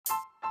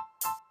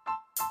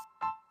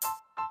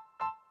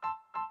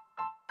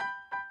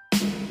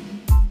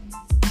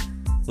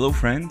Hello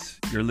friends,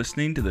 you're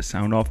listening to the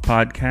Sound Off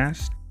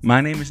podcast.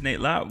 My name is Nate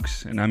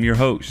Loucks and I'm your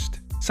host.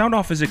 Sound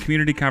Off is a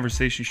community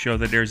conversation show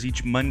that airs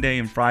each Monday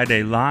and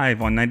Friday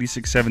live on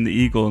 96.7 The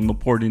Eagle in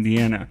LaPorte,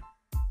 Indiana.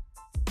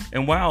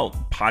 And while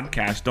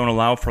podcasts don't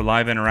allow for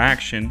live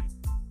interaction,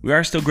 we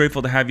are still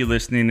grateful to have you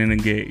listening and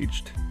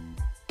engaged.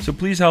 So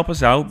please help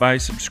us out by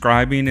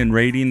subscribing and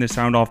rating the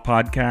Sound Off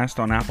podcast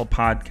on Apple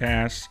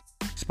Podcasts,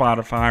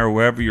 Spotify, or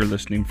wherever you're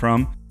listening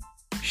from.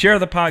 Share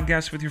the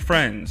podcast with your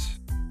friends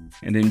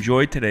and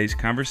enjoy today's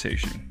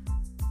conversation.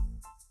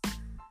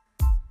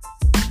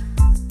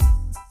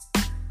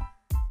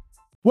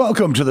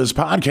 Welcome to this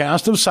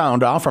podcast of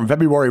Sound Off from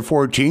February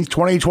 14th,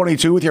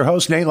 2022 with your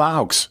host, Nate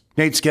Loucks.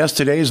 Nate's guest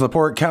today is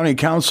LaPorte County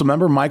Council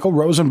member Michael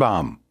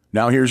Rosenbaum.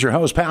 Now here's your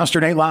host, Pastor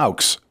Nate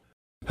Loucks.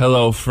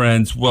 Hello,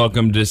 friends.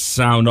 Welcome to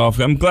Sound Off.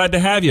 I'm glad to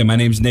have you. My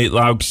name's Nate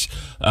Loucks.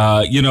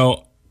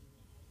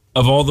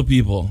 Of all the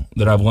people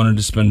that I've wanted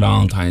to spend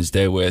Valentine's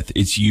Day with,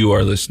 it's you,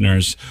 our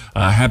listeners.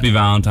 Happy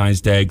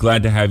Valentine's Day.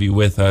 Glad to have you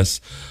with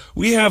us.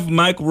 We have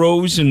Mike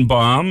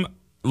Rosenbaum,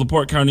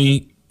 LaPorte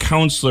County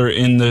Councilor,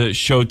 in the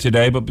show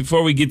today. But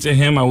before we get to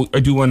him, I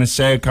do want to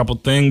say a couple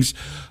things.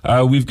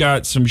 We've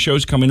got some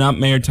shows coming up.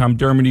 Mayor Tom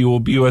Dermody will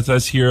be with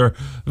us here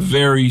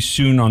very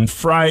soon on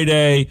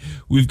Friday.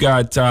 We've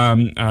got,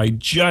 I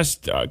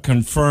just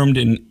confirmed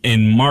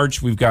in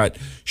March, we've got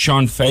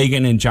Sean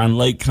Fagan and John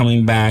Lake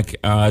coming back.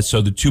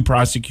 So the two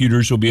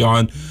prosecutors will be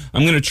on.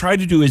 I'm going to try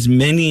to do as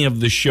many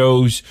of the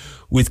shows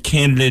with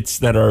candidates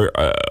that are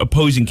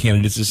opposing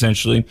candidates,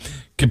 essentially,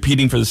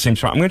 competing for the same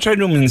spot. I'm going to try to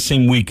do them in the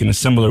same week, in a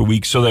similar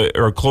week, so that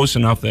are close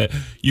enough that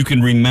you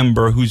can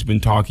remember who's been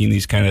talking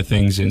these kind of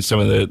things and some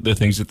of the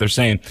things that they're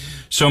saying.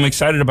 So I'm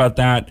excited about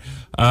that.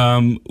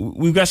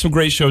 We've got some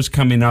great shows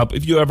coming up.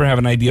 If you ever have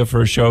an idea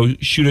for a show,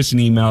 shoot us an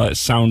email at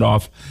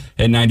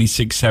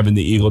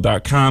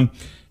soundoff@967theeagle.com.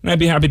 And I'd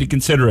be happy to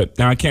consider it.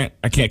 Now, I can't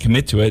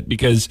commit to it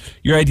because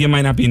your idea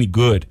might not be any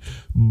good.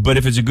 But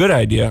if it's a good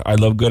idea, I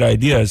love good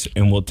ideas,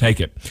 and we'll take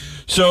it.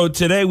 So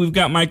today we've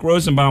got Mike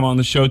Rosenbaum on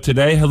the show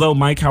today. Hello,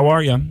 Mike. How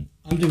are you? I'm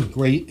doing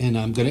great, and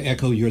I'm going to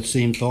echo your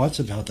same thoughts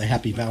about the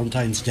Happy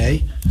Valentine's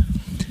Day.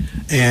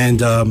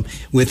 And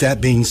with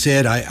that being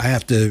said, I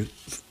have to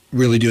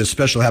really do a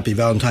special Happy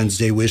Valentine's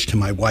Day wish to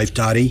my wife,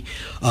 Dottie.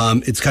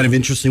 It's kind of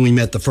interesting. We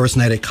met the first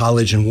night at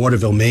college in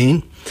Waterville,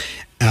 Maine,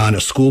 on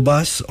a school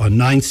bus on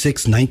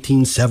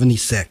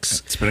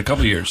 9/6/1976. It's been a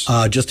couple of years.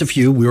 Just a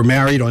few. We were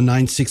married on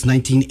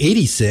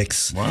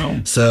 9/6/1986.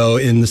 Wow. So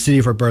in the city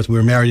of her birth, we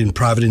were married in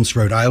Providence,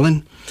 Rhode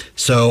Island.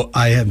 So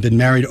I have been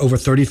married over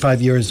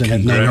 35 years and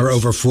have known her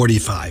over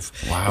 45.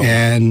 Wow.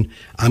 And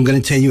I'm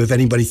going to tell you, if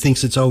anybody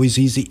thinks it's always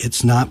easy,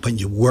 it's not. But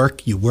you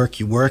work, you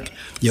work, you work.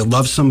 You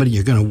love somebody,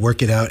 you're going to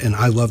work it out. And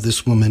I love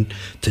this woman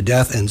to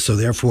death. And so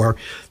therefore,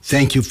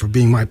 thank you for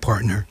being my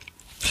partner.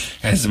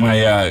 As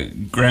my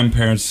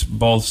grandparents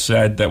both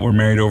said that were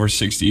married over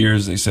 60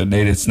 years, they said,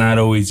 Nate, it's not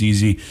always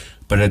easy,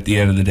 but at the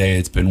end of the day,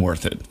 it's been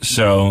worth it.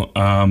 So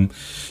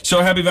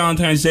happy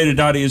Valentine's Day to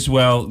Dottie as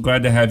well.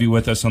 Glad to have you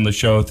with us on the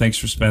show. Thanks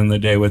for spending the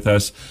day with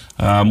us.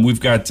 We've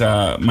got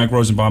Mike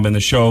Rosenbaum in the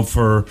show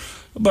for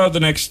about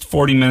the next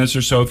 40 minutes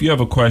or so. If you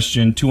have a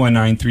question,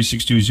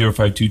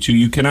 219-362-0522.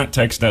 You cannot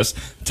text us.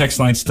 Text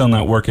line's still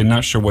not working.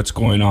 Not sure what's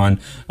going on.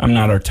 I'm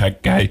not our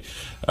tech guy.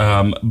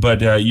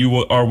 But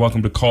you are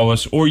welcome to call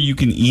us, or you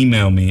can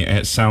email me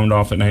at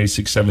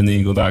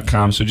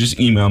soundoff@967theeagle.com. So just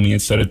email me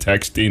instead of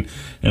texting,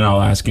 and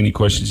I'll ask any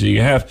questions that you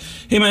have.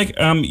 Hey, Mike,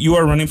 you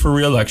are running for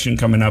re-election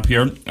coming up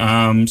here.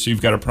 So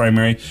you've got a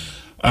primary.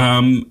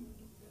 I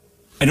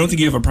don't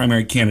think you have a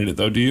primary candidate,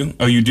 though, do you?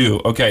 Oh, you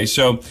do. Okay,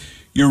 so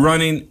you're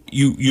running.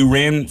 You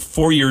ran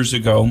 4 years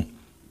ago.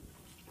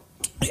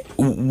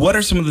 What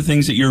are some of the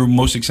things that you're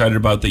most excited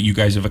about that you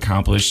guys have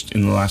accomplished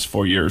in the last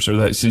 4 years, or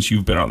that since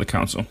you've been on the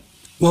council?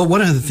 Well,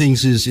 one of the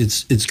things is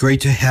it's great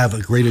to have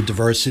a greater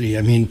diversity.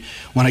 I mean,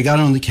 when I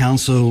got on the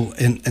council,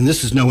 and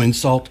this is no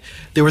insult,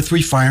 there were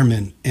 3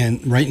 firemen,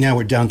 and right now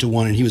we're down to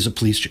 1, and he was a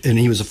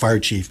fire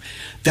chief.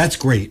 That's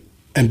great.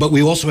 But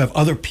we also have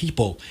other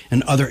people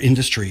in other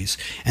industries.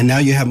 And now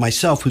you have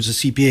myself, who's a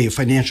CPA,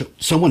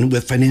 someone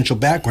with financial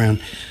background,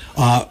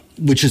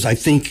 which is, I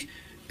think,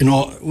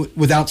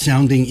 without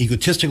sounding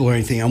egotistical or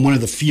anything, I'm one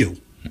of the few.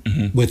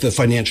 Mm-hmm. With a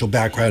financial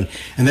background,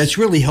 and that's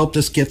really helped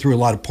us get through a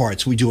lot of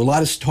parts. We do a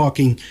lot of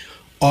talking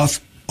off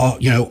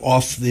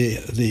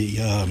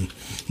the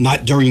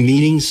not during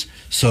meetings.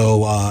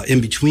 So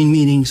in between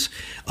meetings,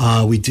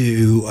 we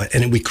do,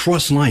 and we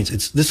cross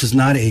lines. This is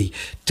not a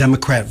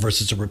Democrat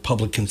versus a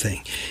Republican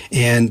thing,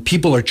 and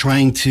people are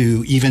trying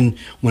to, even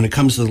when it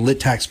comes to the lit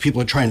tax,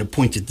 people are trying to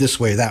point it this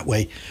way or that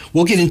way.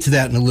 We'll get into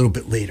that in a little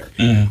bit later.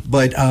 Mm-hmm.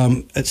 But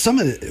some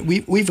of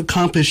we've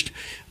accomplished.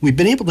 We've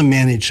been able to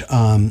manage.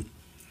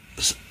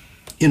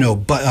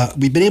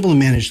 We've been able to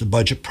manage the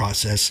budget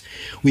process.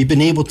 We've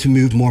been able to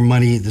move more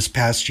money this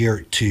past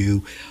year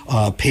to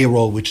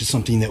payroll, which is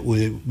something that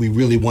we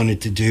really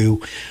wanted to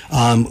do.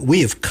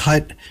 We have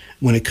cut,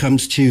 when it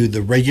comes to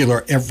the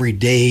regular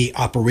everyday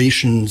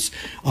operations,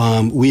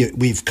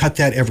 we've cut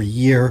that every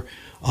year.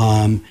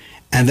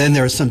 And then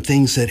there are some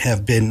things that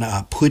have been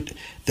put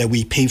that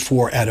we pay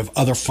for out of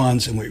other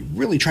funds, and we're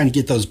really trying to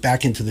get those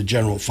back into the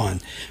general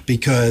fund.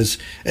 Because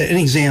an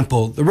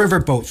example, the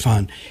riverboat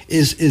fund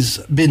is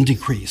been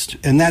decreased,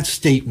 and that's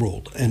state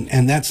ruled,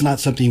 and that's not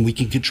something we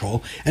can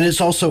control. And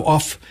it's also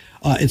off.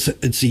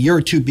 It's a year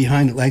or two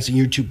behind. It lags a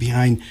year or two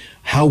behind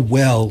how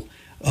well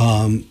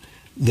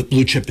the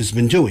blue chip has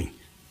been doing.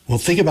 Well,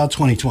 think about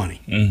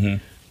 2020. Mm-hmm.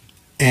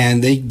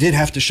 And they did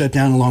have to shut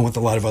down along with a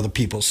lot of other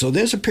people. So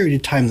there's a period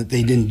of time that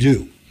they didn't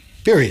do,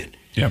 period.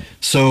 Yep.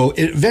 So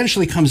it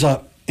eventually comes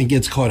up and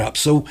gets caught up.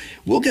 So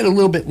we'll get a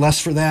little bit less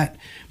for that.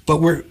 But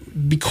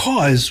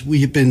because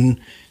we have been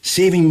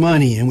saving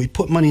money and we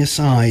put money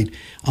aside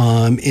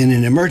in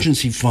an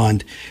emergency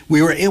fund,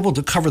 we were able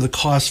to cover the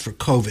costs for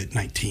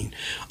COVID-19.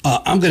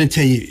 I'm going to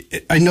tell you,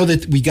 I know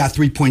that we got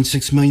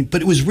 $3.6 million,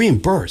 but it was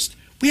reimbursed.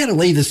 We had to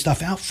lay this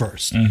stuff out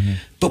first,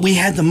 but we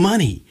had the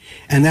money.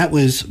 And that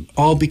was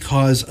all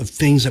because of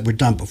things that were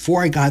done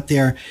before I got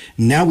there.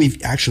 Now we've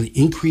actually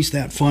increased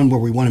that fund where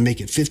we want to make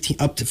it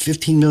up to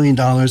 $15 million.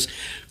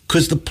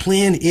 Because the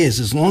plan is,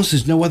 as long as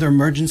there's no other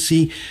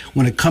emergency,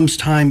 when it comes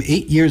time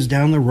 8 years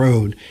down the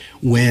road,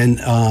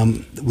 when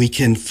we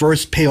can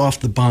first pay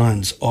off the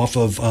bonds off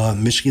of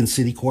Michigan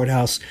City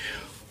Courthouse,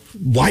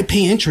 why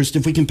pay interest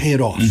if we can pay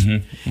it off?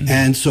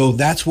 And so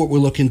that's what we're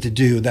looking to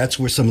do. That's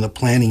where some of the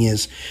planning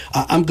is.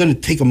 I'm going to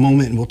take a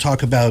moment and we'll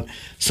talk about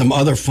some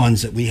other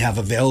funds that we have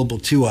available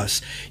to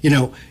us. You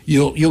know,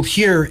 you'll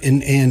hear,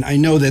 and I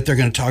know that they're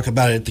going to talk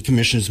about it at the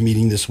commissioners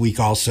meeting this week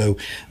also,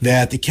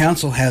 that the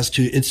council has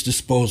to its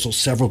disposal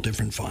several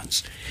different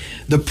funds.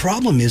 The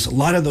problem is a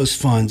lot of those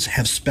funds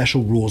have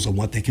special rules on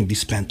what they can be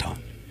spent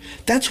on.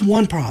 That's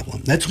one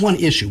problem. That's one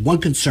issue, one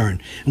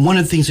concern, and one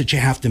of the things that you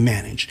have to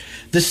manage.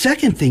 The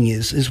second thing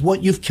is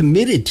what you've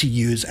committed to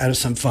use out of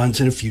some funds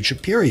in a future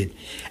period.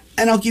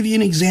 And I'll give you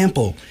an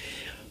example.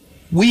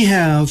 We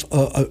have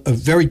a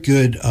very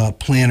good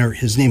planner.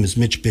 His name is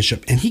Mitch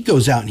Bishop, and he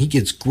goes out and he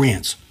gets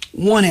grants,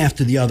 one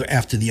after the other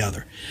after the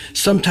other.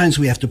 Sometimes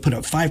we have to put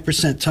up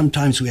 5%,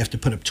 sometimes we have to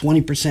put up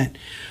 20%.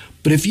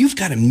 But if you've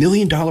got $1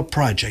 million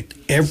project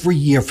every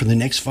year for the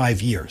next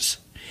 5 years,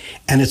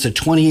 and it's a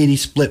 20-80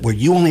 split where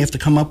you only have to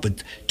come up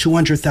with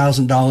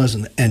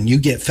 $200,000 and you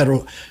get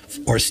federal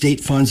or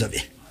state funds of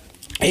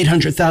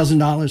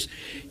 $800,000,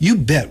 you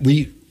bet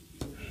we're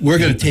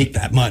going to take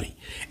that money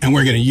and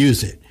we're going to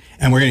use it.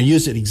 And we're going to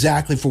use it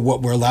exactly for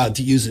what we're allowed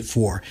to use it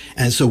for.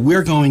 And so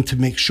we're going to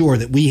make sure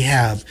that we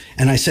have,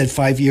 and I said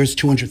 5 years,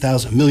 $200,000,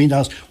 $1 million.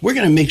 We're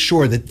going to make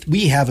sure that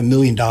we have $1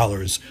 million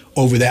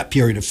over that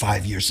period of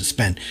 5 years to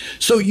spend.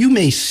 So you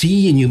may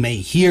see and you may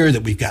hear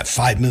that we've got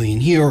 $5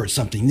 million here or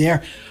something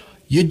there.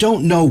 You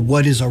don't know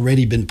what has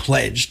already been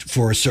pledged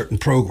for a certain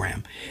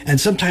program. And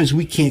sometimes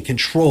we can't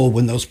control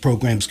when those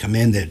programs come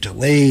in. They're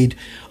delayed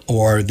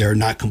or they're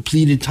not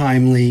completed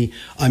timely.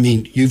 I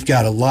mean, you've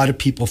got a lot of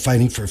people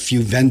fighting for a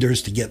few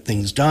vendors to get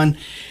things done.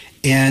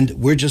 And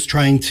we're just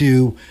trying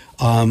to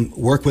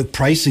work with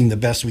pricing the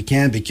best we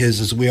can because,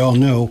 as we all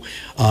know,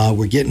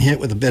 we're getting hit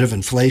with a bit of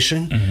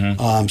inflation.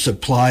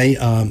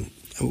 Supply,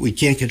 we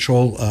can't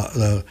control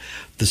the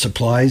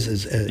supplies,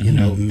 as you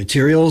know,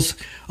 materials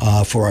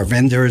for our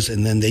vendors,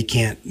 and then they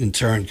can't, in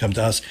turn, come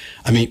to us.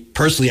 I mean,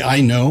 personally,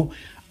 I know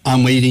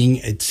I'm waiting,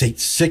 it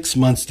takes 6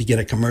 months to get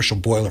a commercial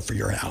boiler for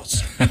your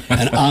house.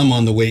 And I'm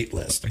on the wait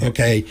list,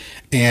 okay?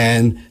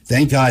 And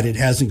thank God it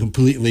hasn't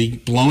completely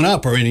blown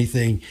up or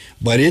anything,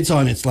 but it's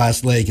on its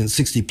last leg in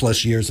 60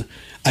 plus years.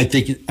 I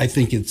think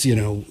it's, you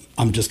know,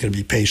 I'm just going to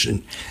be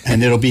patient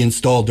and it'll be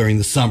installed during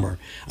the summer.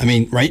 I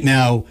mean, right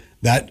now,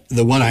 that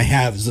the one I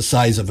have is the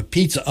size of a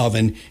pizza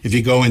oven. If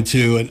you go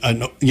into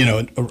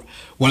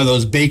one of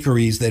those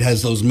bakeries that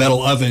has those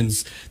metal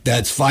ovens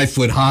that's 5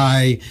 foot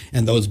high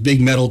and those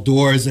big metal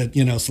doors that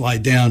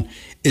slide down,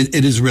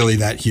 it is really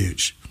that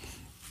huge.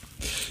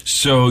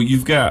 So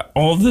you've got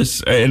all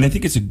this, and I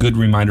think it's a good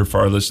reminder for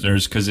our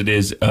listeners because it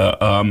is.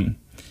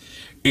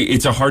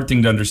 It's a hard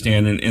thing to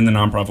understand. In the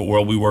nonprofit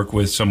world, we work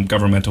with some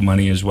governmental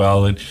money as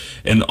well,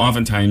 and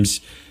oftentimes,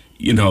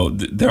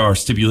 there are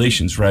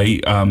stipulations,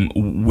 right,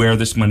 where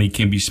this money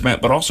can be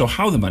spent, but also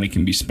how the money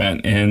can be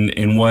spent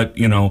and what,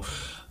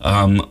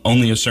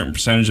 only a certain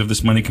percentage of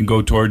this money can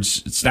go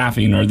towards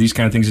staffing or these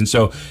kind of things. And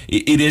so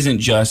it isn't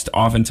just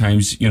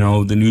oftentimes,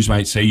 the news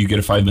might say you get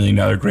a $5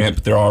 million grant,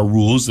 but there are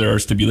rules, there are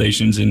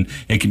stipulations, and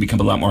it can become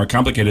a lot more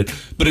complicated.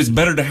 But it's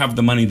better to have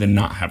the money than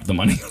not have the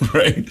money,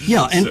 right?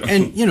 Yeah,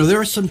 and there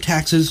are some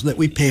taxes that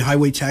we pay,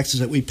 highway taxes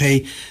that we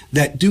pay,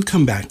 that do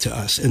come back to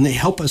us, and they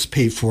help us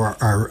pay for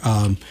our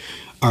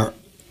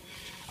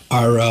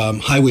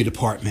highway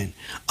department.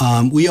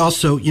 We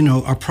also,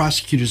 our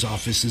prosecutor's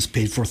office is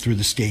paid for through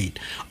the state.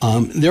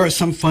 There are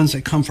some funds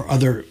that come for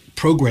other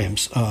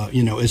programs,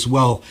 as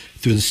well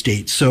through the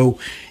state. So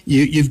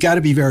you've got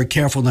to be very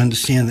careful to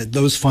understand that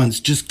those funds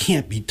just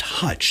can't be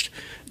touched.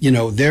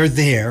 They're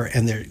there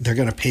and they're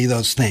going to pay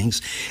those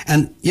things.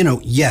 And,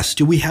 yes,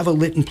 do we have a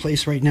lit in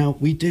place right now?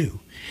 We do.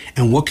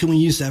 And what can we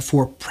use that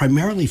for?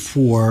 Primarily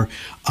for,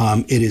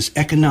 it is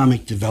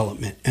economic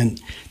development.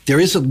 And there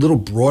is a little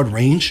broad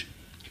range,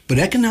 but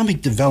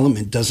economic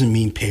development doesn't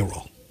mean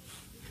payroll.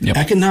 Yep.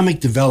 Economic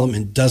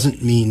development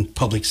doesn't mean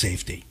public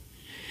safety.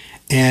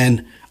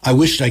 And I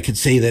wished I could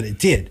say that it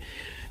did.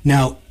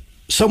 Now,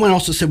 someone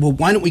also said, well,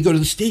 why don't we go to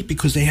the state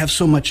because they have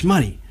so much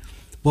money?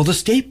 Well, the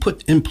state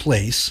put in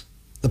place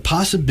the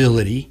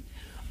possibility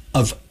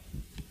of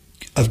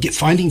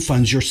finding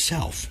funds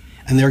yourself.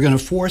 And they're going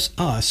to force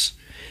us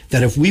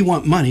that if we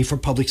want money for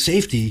public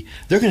safety,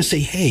 they're going to say,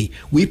 hey,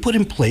 we put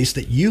in place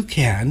that you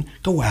can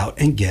go out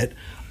and get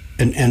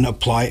and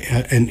apply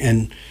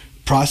and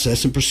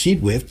process and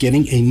proceed with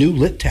getting a new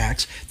lit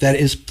tax that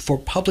is for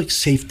public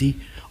safety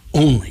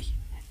only.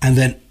 And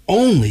then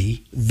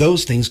only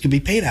those things can be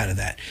paid out of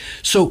that.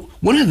 So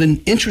one of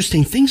the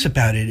interesting things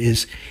about it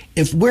is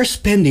if we're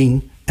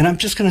spending, and I'm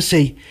just going to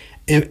say,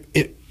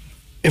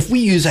 if we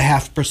use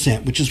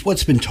 0.5%, which is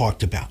what's been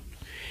talked about,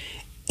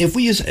 if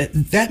we use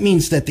that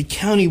means that the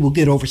county will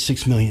get over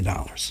 $6 million.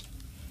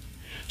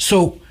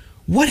 So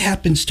what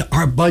happens to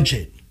our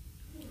budget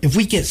if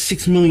we get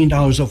 $6 million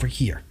over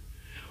here?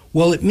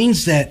 Well, it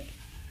means that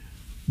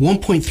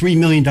 $1.3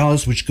 million,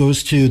 which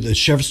goes to the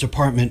Sheriff's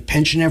Department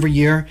pension every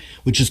year,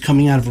 which is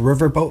coming out of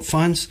riverboat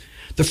funds,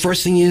 the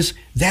first thing is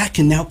that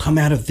can now come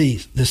out of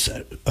this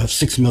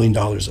 $6 million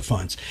of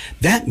funds.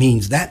 That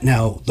means that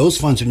now those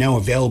funds are now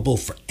available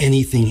for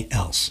anything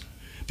else,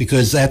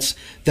 because that's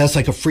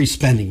like a free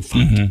spending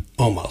fund,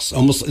 almost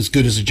as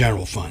good as a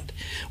general fund.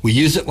 We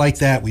use it like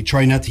that. We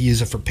try not to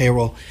use it for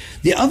payroll.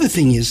 The other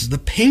thing is the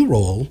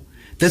payroll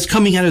that's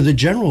coming out of the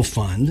general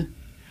fund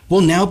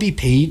will now be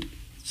paid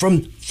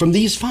from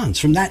these funds,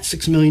 from that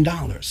 $6 million.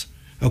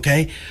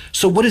 Okay?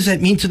 So what does that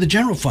mean to the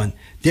general fund?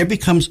 There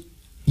becomes,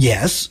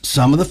 yes,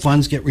 some of the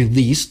funds get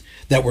released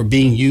that were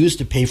being used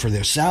to pay for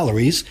their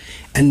salaries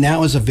and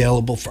now is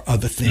available for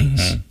other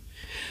things.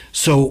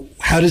 So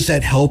how does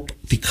that help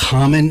the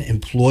common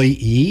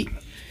employee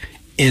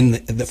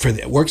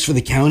that works for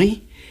the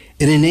county?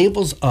 It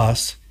enables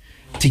us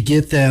to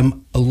get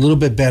them a little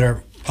bit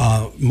better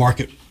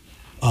market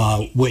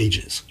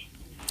wages.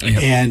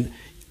 Yep. And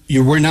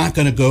we're not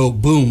going to go,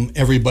 boom,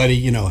 everybody,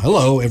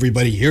 hello,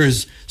 everybody,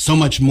 here's so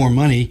much more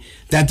money.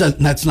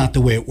 That's not the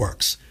way it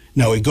works.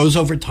 No, it goes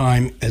over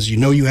time. As you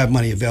know, you have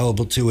money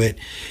available to it.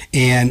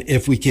 And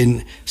if we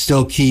can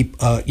still keep,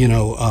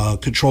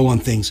 control on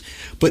things.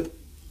 But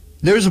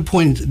there's a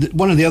point,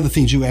 one of the other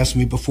things you asked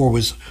me before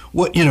was,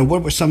 what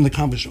were some of the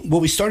accomplishments? Well,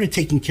 we started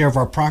taking care of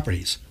our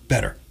properties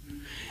better.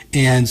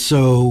 And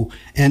so,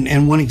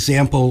 and one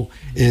example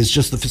is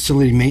just the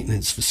facility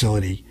maintenance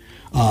facility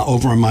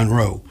over in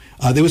Monroe.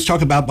 There was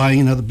talk about buying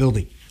another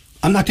building.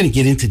 I'm not going to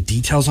get into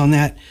details on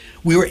that.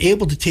 We were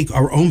able to take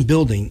our own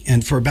building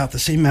and for about the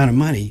same amount of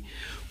money,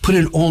 put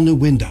in all new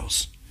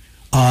windows,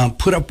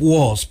 put up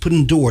walls, put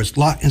in doors,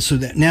 and so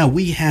that now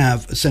we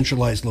have a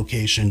centralized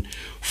location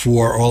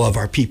for all of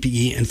our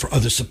PPE and for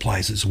other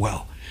supplies as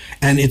well.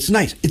 And it's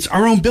nice. It's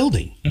our own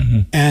building.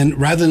 And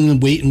rather than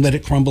wait and let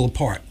it crumble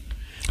apart,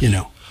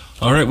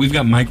 All right, we've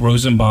got Mike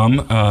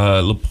Rosenbaum,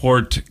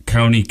 LaPorte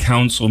County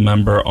Council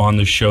member, on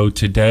the show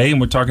today,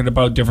 and we're talking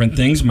about different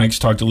things. Mike's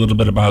talked a little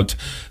bit about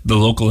the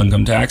local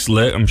income tax,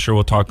 lit. I'm sure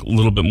we'll talk a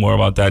little bit more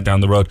about that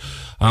down the road.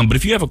 But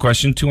if you have a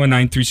question,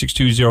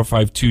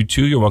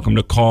 219-362-0522, you're welcome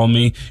to call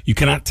me. You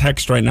cannot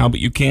text right now,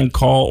 but you can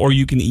call, or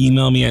you can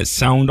email me at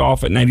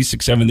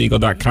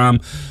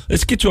soundoff@967theeagle.com.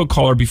 Let's get to a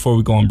caller before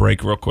we go on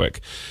break real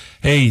quick.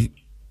 Hey,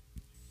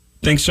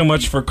 thanks so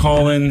much for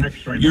calling.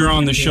 You're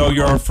on the show.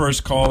 You're our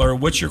first caller.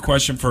 What's your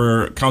question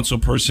for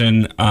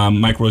Councilperson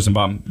Mike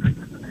Rosenbaum?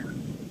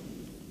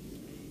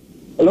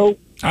 Hello?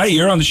 Hi,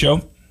 you're on the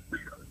show.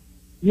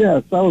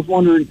 Yes, I was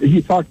wondering,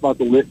 he talked about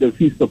the lit. Does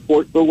he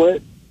support the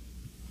lit?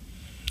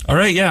 All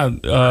right, yeah.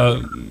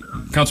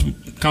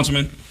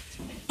 Councilman.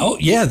 Oh,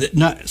 yeah.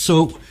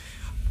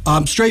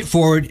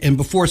 Straightforward. And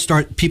before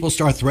people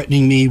start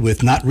threatening me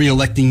with not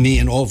reelecting me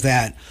and all of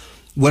that,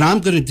 what I'm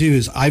going to do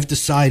is I've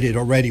decided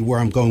already where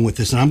I'm going with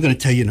this, and I'm going to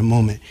tell you in a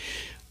moment.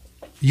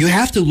 You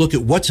have to look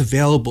at what's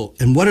available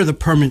and what are the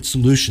permanent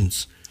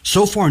solutions.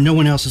 So far, no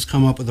one else has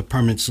come up with a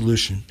permanent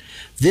solution.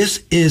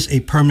 This is a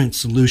permanent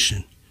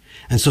solution.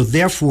 And so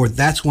therefore,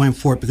 that's why I'm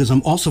for it, because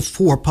I'm also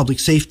for public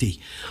safety.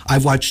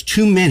 I've watched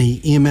too many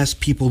EMS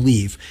people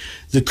leave.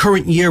 The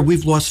current year,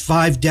 we've lost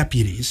 5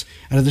 deputies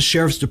out of the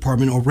Sheriff's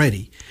Department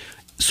already.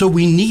 So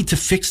we need to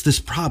fix this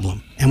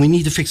problem, and we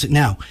need to fix it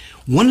now.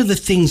 One of the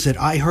things that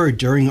I heard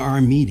during our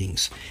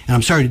meetings, and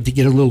I'm sorry to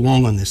get a little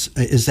long on this,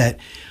 is that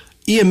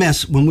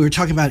EMS, when we were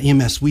talking about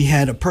EMS, we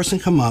had a person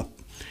come up,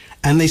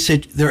 and they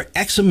said there are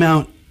X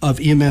amount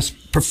of EMS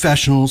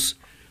professionals,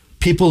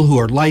 people who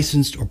are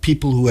licensed or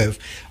people who have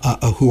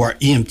who are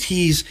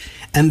EMTs,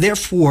 and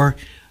therefore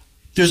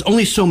there's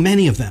only so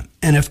many of them.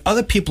 And if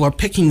other people are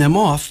picking them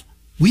off,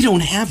 we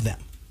don't have them.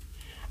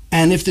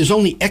 And if there's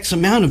only X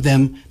amount of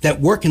them that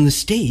work in the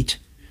state,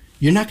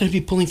 you're not going to be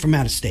pulling from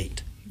out of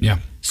state. Yeah.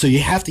 So you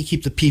have to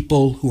keep the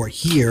people who are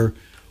here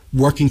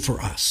working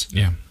for us.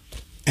 Yeah.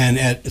 And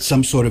at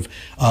some sort of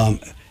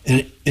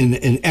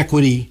in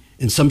equity,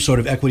 in some sort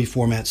of equity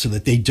format, so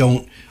that they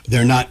can't,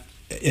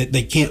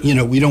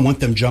 we don't want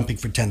them jumping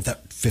for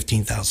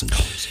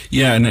 $15,000.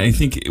 Yeah, and I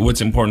think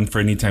what's important for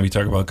any time you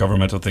talk about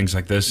governmental things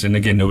like this, and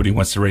again, nobody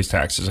wants to raise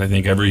taxes. I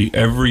think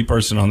every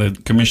person on the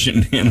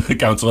commission and the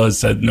council has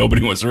said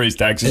nobody wants to raise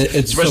taxes,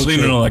 especially in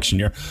an election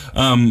year.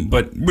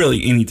 But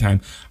really,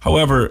 anytime.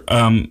 However,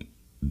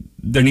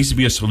 there needs to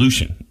be a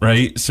solution,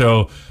 right?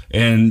 So,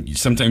 and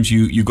sometimes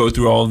you go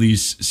through all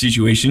these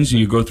situations and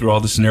you go through all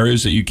the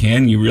scenarios that you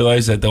can. You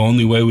realize that the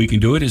only way we can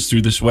do it is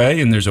through this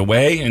way, and there's a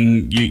way,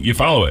 and you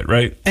follow it,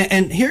 right?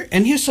 And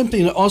here's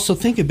something to also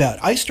think about.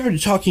 I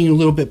started talking a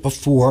little bit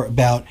before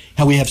about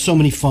how we have so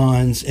many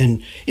funds,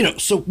 and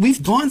so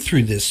we've gone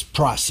through this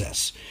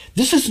process.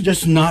 This is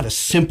just not a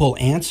simple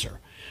answer.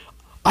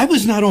 I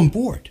was not on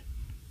board.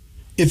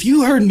 If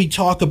you heard me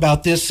talk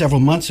about this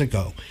several months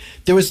ago,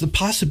 there was the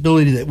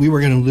possibility that we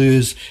were going to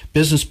lose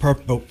business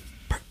personal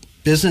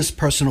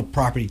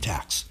property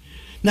tax.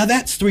 Now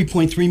that's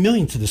 $3.3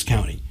 million to this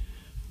county.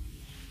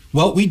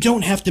 Well, we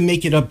don't have to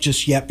make it up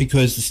just yet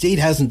because the state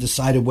hasn't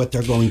decided what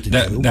they're going to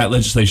do. That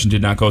legislation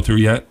did not go through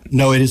yet?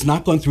 No, it is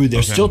not going through.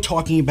 They're still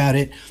talking about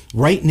it.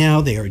 Right now,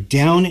 they are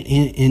down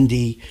in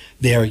Indy.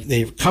 They're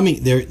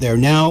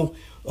now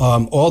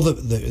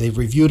they've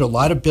reviewed a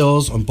lot of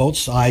bills on both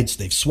sides.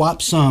 They've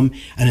swapped some,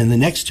 and in the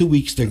next 2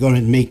 weeks, they're going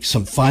to make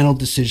some final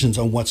decisions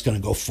on what's going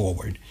to go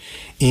forward.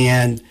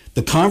 And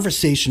the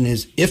conversation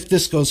is, if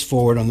this goes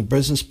forward on the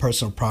business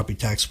personal property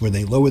tax, where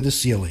they lower the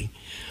ceiling,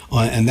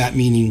 and that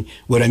meaning,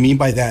 what I mean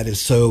by that is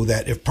so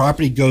that if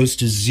property goes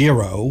to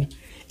zero,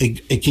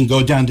 it can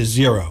go down to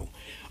zero.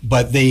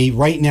 But they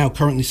right now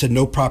currently said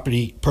no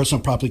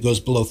personal property goes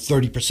below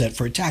 30%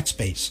 for a tax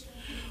base.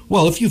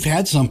 Well, if you've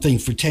had something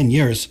for 10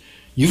 years,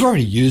 you've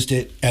already used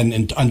it,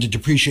 and under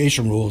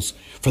depreciation rules,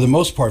 for the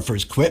most part, for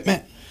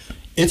equipment,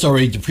 it's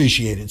already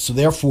depreciated. So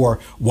therefore,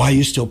 why are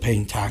you still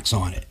paying tax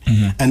on it?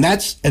 Mm-hmm.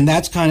 And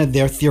that's kind of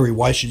their theory.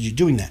 Why should you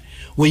doing that?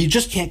 Well, you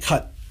just can't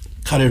cut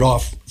it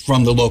off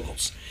from the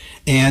locals,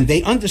 and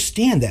they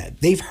understand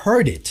that. They've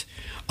heard it.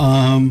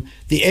 The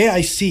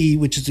AIC,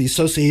 which is the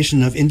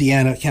Association of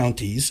Indiana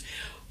Counties,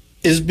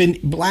 has been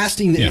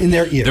blasting in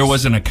their ears. There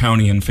wasn't a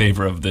county in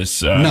favor of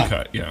this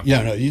cut. Yeah,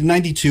 no,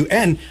 92.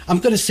 And I'm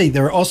going to say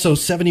there are also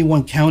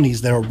 71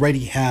 counties that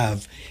already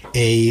have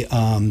a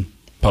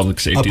public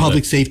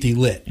safety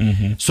lit.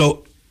 Mm-hmm.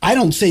 So I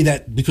don't say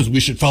that because we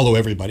should follow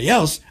everybody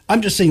else.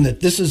 I'm just saying that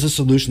this is a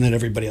solution that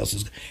everybody else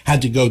has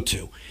had to go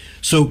to.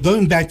 So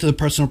going back to the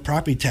personal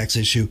property tax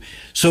issue,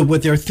 so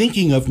what they're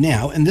thinking of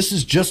now, and this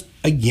is just,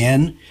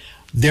 again,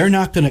 they're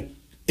not going to,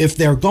 if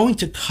they're going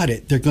to cut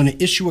it, they're going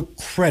to issue a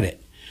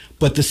credit,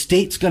 but the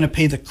state's going to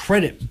pay the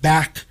credit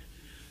back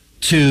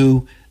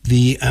to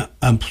the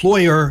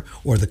employer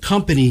or the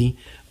company.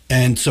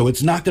 And so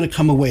it's not going to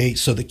come away.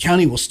 So the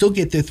county will still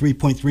get their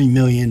 $3.3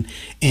 million,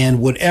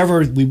 and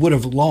whatever we would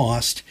have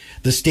lost,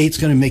 the state's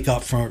going to make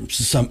up from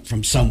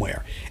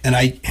somewhere. And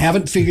I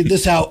haven't figured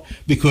this out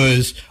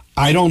because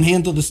I don't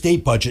handle the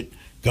state budget.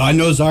 God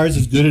knows ours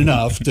is good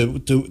enough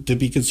to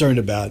be concerned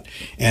about,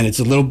 and it's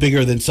a little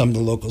bigger than some of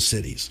the local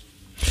cities.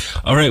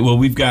 All right. Well,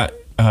 we've got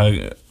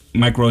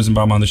Mike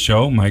Rosenbaum on the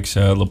show. Mike's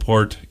a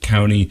LaPorte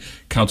County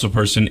Council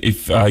person.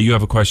 If you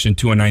have a question,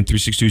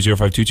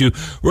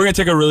 219-362-0522. We're going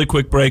to take a really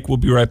quick break. We'll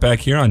be right back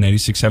here on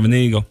 96.7 The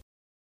Eagle.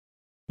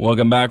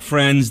 Welcome back,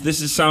 friends.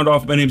 This is Sound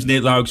Off. My name is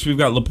Nate Loucks. We've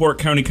got LaPorte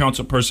County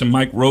Council person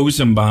Mike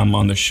Rosenbaum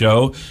on the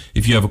show.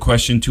 If you have a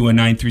question,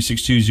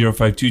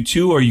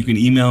 219-362-0522, or you can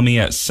email me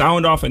at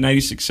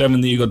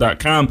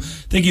soundoff@967theeagle.com.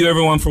 Thank you,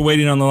 everyone, for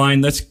waiting on the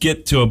line. Let's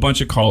get to a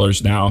bunch of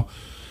callers now.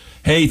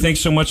 Hey,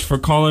 thanks so much for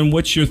calling.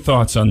 What's your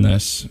thoughts on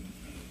this?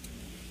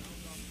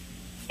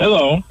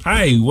 Hello.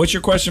 Hi. What's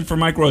your question for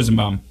Mike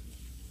Rosenbaum?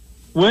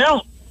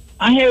 Well,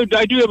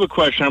 I do have a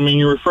question. I mean,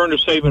 you're referring to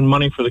saving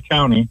money for the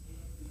county.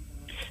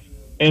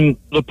 And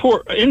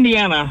LaPorte,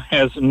 Indiana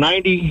has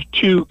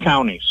 92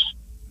 counties,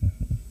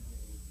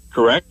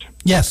 correct?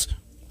 Yes.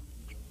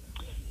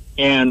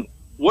 And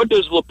what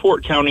does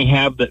LaPorte County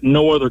have that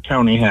no other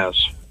county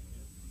has?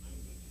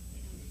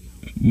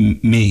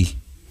 Me.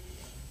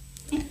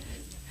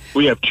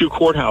 We have 2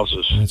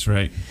 courthouses. That's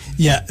right.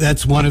 Yeah,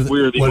 that's one of the...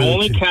 We're the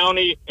only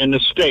county in the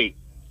state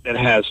that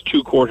has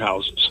 2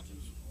 courthouses.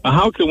 Now,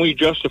 how can we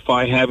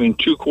justify having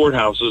 2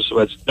 courthouses so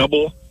that's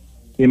double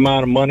the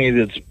amount of money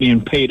that's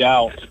being paid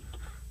out,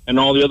 and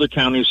all the other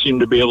counties seem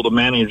to be able to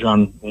manage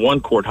on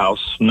 1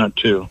 courthouse, not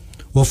 2?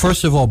 Well,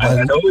 first of all...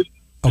 I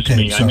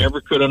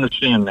never could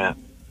understand that.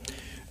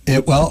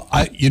 You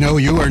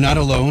are not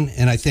alone,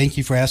 and I thank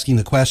you for asking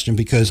the question,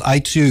 because I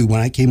too,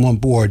 when I came on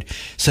board,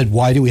 said,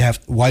 why do we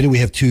have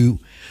 2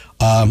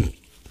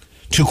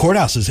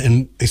 courthouses,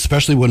 and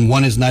especially when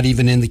one is not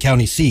even in the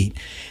county seat?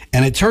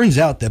 And it turns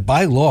out that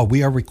by law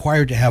we are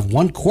required to have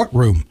 1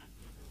 courtroom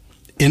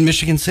in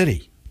Michigan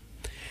City.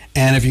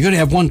 And if you're going to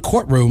have 1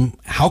 courtroom,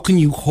 how can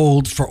you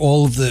hold for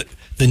all of the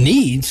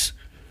needs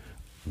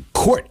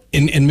court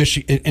in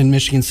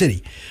Michigan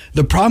City?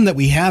 The problem that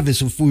we have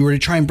is if we were to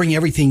try and bring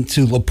everything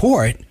to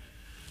LaPorte,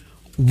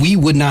 we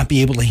would not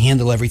be able to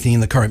handle everything in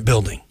the current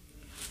building.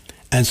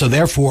 And so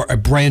therefore, a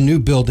brand new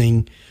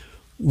building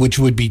which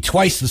would be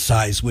twice the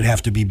size, would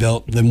have to be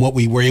built than what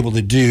we were able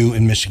to do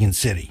in Michigan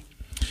City.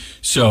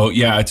 So,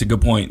 yeah, it's a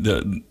good point.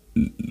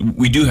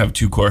 We do have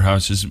 2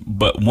 courthouses,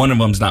 but one of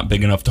them's not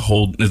big enough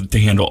to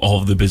handle all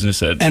of the business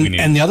that we need.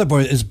 And the other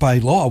part is by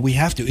law, we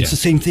have to. It's the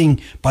same thing.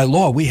 By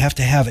law, we have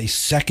to have a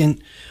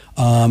second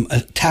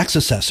a tax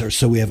assessor.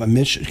 So we have a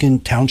Michigan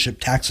Township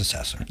tax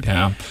assessor.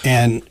 Yeah.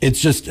 And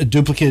it's just a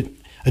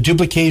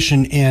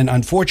duplication, and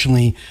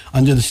unfortunately,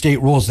 under the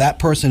state rules, that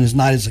person is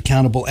not as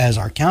accountable as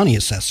our county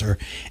assessor,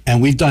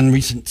 and we've done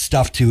recent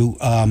stuff to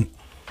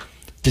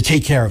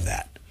take care of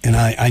that. And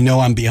I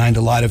know I'm behind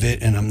a lot of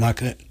it, and I'm not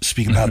going to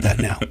speak about that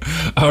now.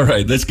 All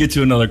right, let's get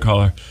to another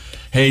caller.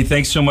 Hey,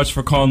 thanks so much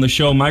for calling the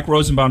show. Mike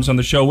Rosenbaum's on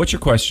the show. What's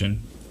your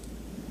question?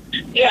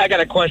 Yeah, I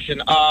got a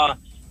question.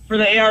 For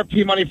the ARP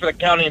money for the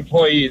county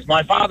employees,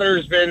 my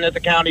father's been at the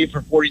county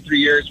for 43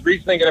 years,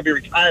 recently going to be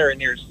retiring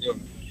here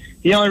soon.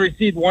 He only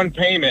received 1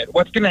 payment.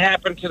 What's going to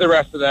happen to the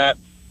rest of that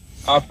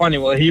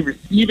funding? Will he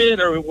receive it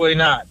or will he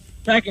not?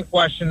 Second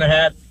question I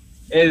had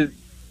is,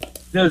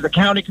 does the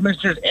county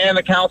commissioners and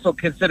the council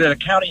consider the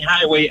county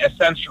highway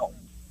essential?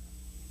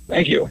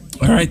 Thank you.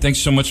 All right, thanks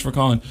so much for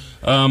calling.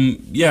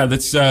 Yeah,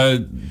 let's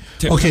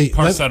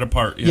parse that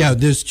apart. Yeah,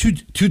 there's two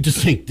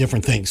distinct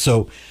different things.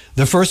 So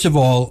the first of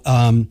all,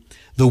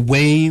 the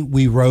way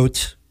we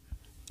wrote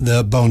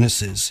the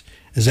bonuses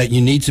is that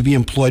you need to be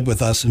employed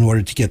with us in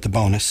order to get the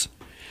bonus.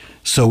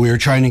 So we were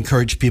trying to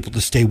encourage people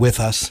to stay with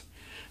us,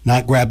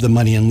 not grab the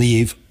money and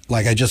leave.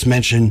 Like I just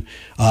mentioned,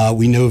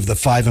 we knew of the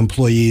 5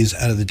 employees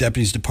out of the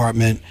deputy's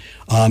department.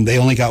 They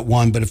only got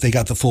 1, but if they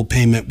got the full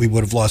payment, we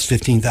would have lost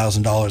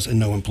 $15,000 and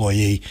no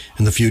employee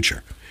in the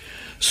future.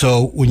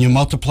 So when you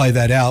multiply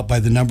that out by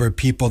the number of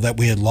people that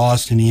we had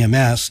lost in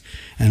EMS,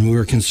 and we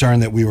were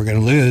concerned that we were going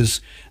to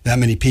lose that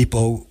many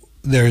people,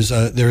 there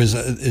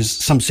is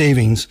some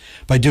savings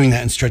by doing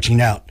that and stretching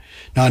it out.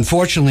 Now,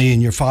 unfortunately, in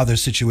your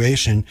father's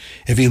situation,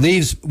 if he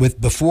leaves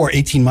before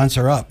 18 months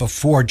are up,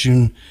 before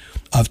June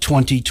of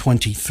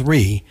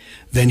 2023,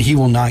 then he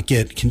will not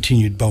get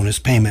continued bonus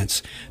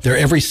payments. They're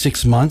every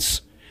 6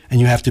 months, and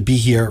you have to be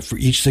here for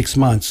each 6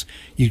 months.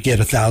 You get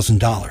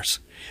 $1,000,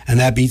 and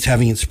that beats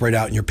having it spread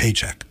out in your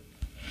paycheck.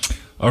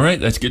 All right,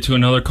 let's get to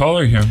another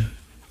caller here.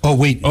 Oh,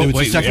 wait. There was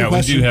a second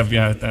question. We do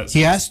have, that's...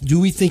 He asked,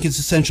 do we think it's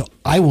essential?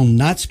 I will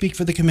not speak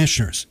for the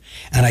commissioners,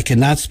 and I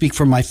cannot speak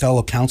for my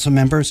fellow council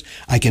members.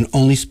 I can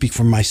only speak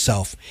for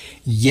myself.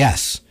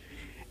 Yes,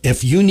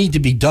 if you need to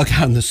be dug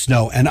out in the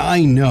snow, and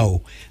I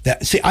know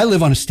that, see, I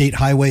live on a state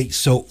highway,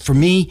 so for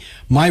me,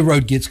 my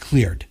road gets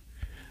cleared.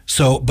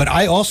 So, but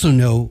I also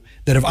know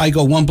that if I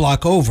go 1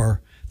 block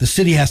over, the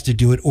city has to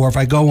do it, or if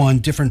I go on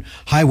different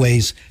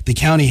highways, the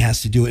county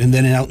has to do it, and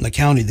then out in the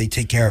county, they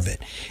take care of it.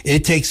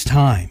 It takes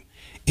time.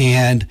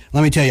 And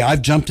let me tell you,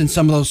 I've jumped in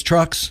some of those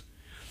trucks.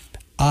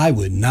 I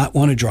would not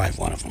want to drive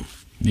one of them.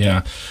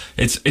 Yeah,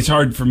 it's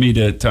hard for me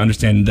to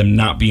understand them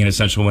not being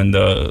essential when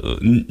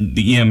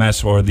the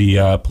EMS or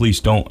the police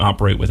don't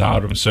operate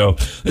without them. So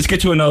let's get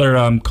to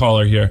another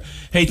caller here.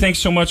 Hey, thanks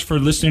so much for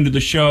listening to the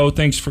show.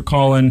 Thanks for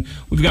calling.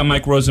 We've got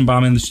Mike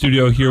Rosenbaum in the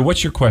studio here.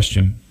 What's your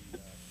question?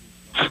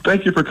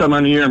 Thank you for coming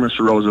on the air,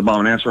 Mr.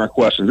 Rosenbaum, and answering our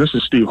questions. This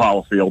is Steve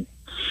Hollifield.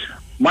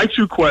 My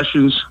 2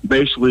 questions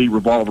basically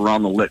revolve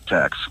around the lit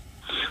tax.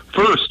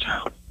 First,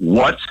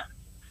 what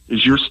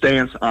is your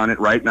stance on it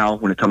right now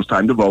when it comes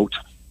time to vote?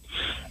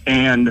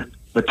 And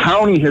the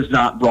county has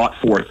not brought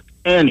forth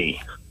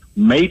any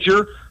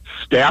major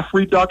staff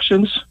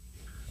reductions,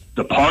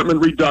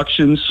 department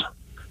reductions,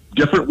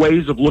 different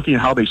ways of looking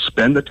at how they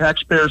spend the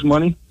taxpayers'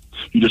 money.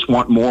 You just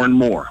want more and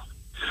more.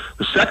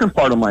 The second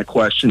part of my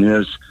question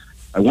is,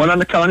 I went on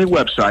the county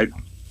website.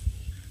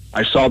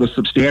 I saw the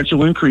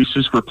substantial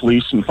increases for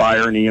police and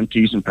fire and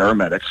EMTs and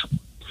paramedics.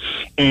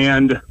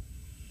 And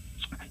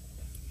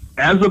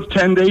as of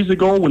 10 days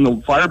ago, when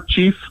the fire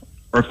chief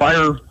or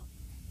fire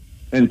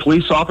and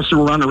police officer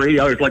were on the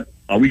radio, it was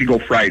like, we could go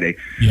Friday.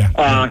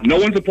 Yeah. No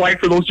one's applied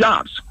for those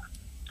jobs.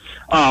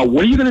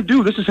 What are you going to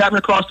do? This is happening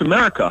across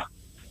America.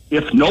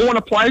 If no one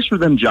applies for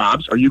them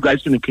jobs, are you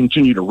guys going to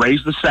continue to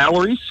raise the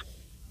salaries?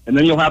 And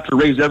then you'll have to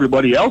raise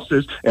everybody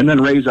else's and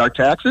then raise our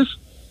taxes?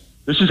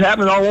 This is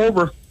happening all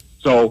over.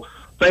 So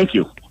thank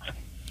you.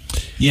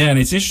 Yeah, and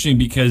it's interesting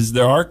because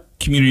there are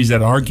communities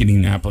that are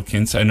getting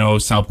applicants. I know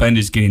South Bend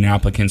is getting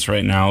applicants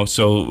right now,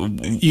 so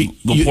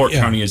LaPorte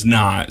County is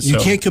not. So. You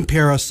can't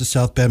compare us to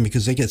South Bend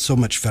because they get so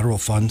much federal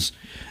funds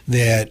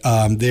that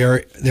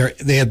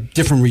they have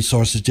different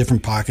resources,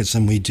 different pockets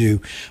than we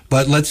do.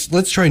 But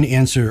let's try and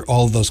answer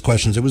all of those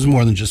questions. It was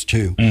more than just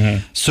 2.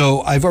 Mm-hmm.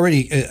 So I've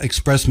already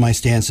expressed my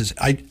stances.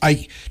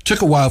 I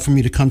took a while for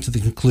me to come to the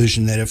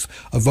conclusion that if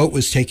a vote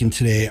was taken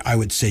today, I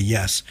would say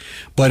yes.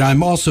 But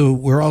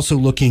we're also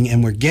looking,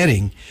 and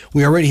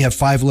we already have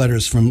 5 letters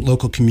letters from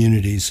local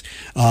communities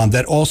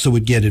that also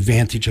would get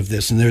advantage of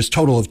this. And there's a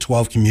total of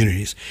 12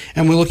 communities.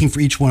 And we're looking for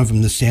each one of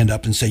them to stand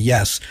up and say,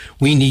 yes,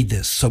 we need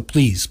this. So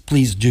please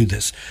do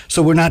this.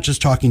 So we're not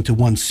just talking to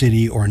one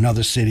city or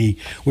another city.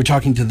 We're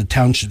talking to the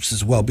townships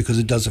as well, because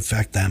it does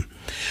affect them.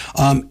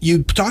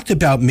 You talked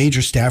about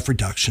major staff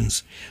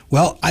reductions.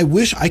 Well, I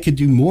wish I could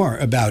do more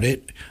about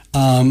it.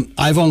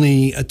 I've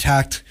only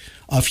attacked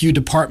a few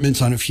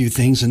departments on a few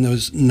things, and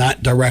those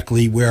not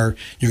directly where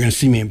you're going to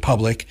see me in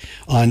public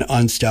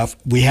on stuff.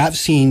 We have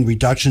seen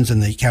reductions in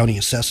the county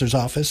assessor's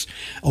office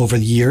over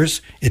the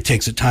years. It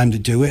takes a time to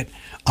do it.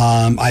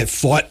 I've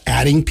fought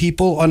adding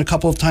people on a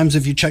couple of times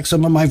if you check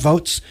some of my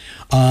votes.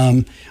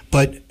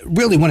 But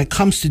really, when it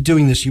comes to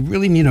doing this, you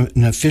really need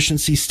an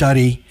efficiency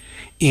study.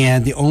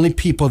 And the only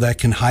people that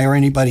can hire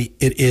anybody,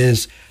 it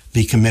is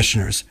the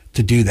commissioners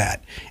to do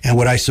that. And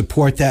would I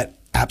support that?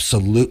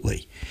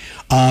 Absolutely.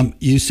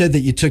 You said that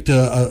you took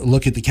a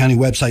look at the county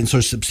website and saw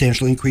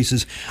substantial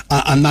increases.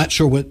 I'm not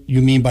sure what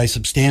you mean by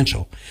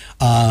substantial.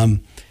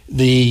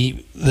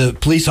 The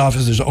police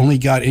officers only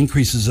got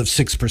increases of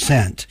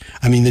 6%.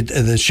 I mean,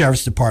 the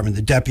sheriff's department,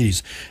 the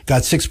deputies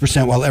got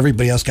 6%, while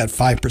everybody else got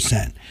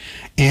 5%.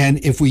 And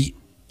if we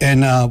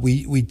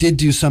did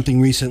do something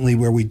recently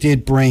where we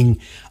did bring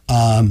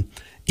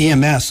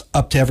EMS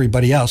up to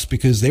everybody else,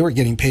 because they were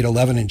getting paid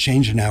 11 and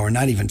change an hour,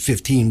 not even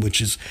 15,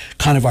 which is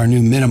kind of our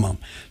new minimum.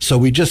 So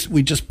we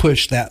just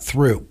pushed that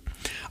through.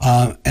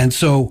 And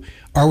so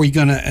are we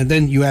going to, and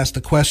then you asked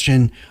the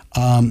question,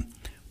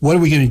 what are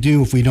we going to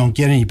do if we don't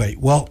get anybody?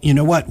 Well, you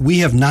know what? We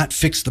have not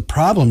fixed the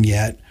problem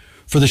yet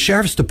for the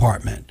sheriff's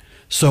department.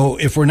 So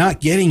if we're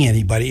not getting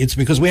anybody, it's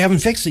because we haven't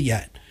fixed it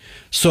yet.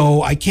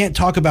 So I can't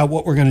talk about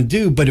what we're going to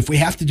do, but if we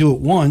have to do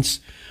it once,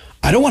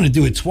 I don't want to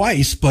do it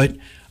twice, but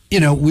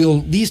we'll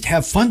at least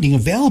have funding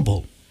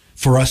available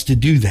for us to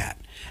do that.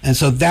 And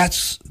so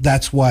that's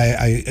why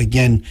I,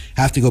 again,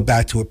 have to go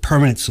back to a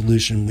permanent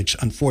solution, which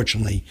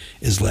unfortunately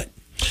is lit.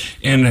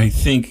 And I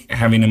think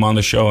having him on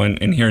the show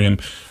and hearing him,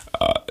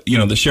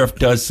 the sheriff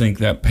does think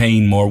that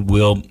paying more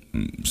will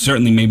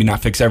certainly maybe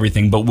not fix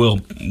everything, but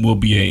will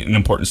be an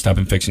important step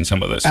in fixing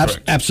some of this.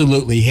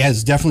 Absolutely. He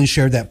has definitely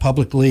shared that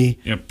publicly,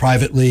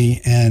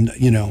 privately, and,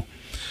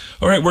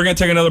 All right, we're going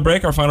to take another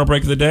break, our final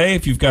break of the day.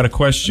 If you've got a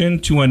question,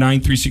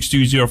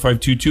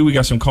 219-362-0522. We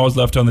got some calls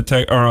left on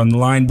the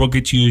line. We'll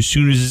get to you as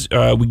soon as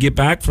we get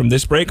back from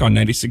this break on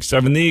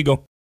 96.7 The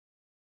Eagle.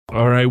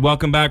 All right,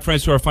 welcome back,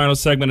 friends, to our final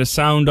segment of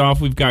Sound Off.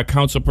 We've got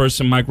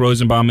Councilperson Mike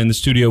Rosenbaum in the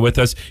studio with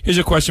us. Here's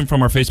a question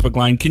from our Facebook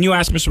line. Can you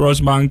ask Mr.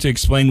 Rosenbaum to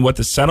explain what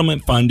the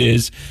settlement fund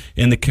is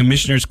in the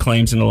commissioner's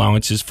claims and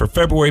allowances for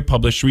February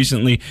published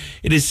recently?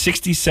 It is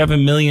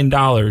 $67 million.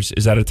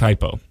 Is that a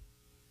typo?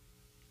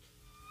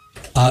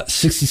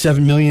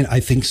 67 million, I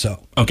think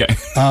so. Okay.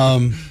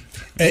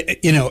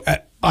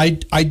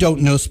 I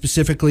don't know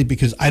specifically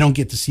because I don't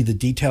get to see the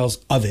details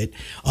of it.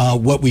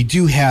 What we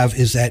do have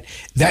is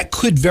that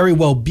could very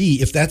well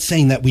be, if that's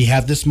saying that we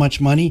have this much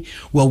money,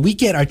 well, we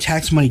get our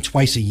tax money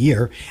twice a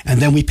year and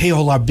then we pay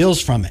all our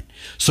bills from it.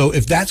 So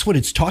if that's what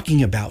it's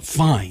talking about,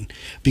 fine.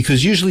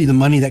 Because usually the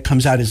money that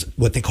comes out is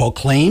what they call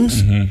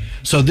claims. Mm-hmm.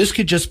 So this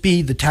could just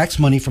be the tax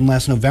money from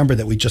last November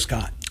that we just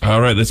got. All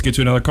right, let's get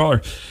to another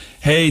caller.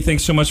 Hey,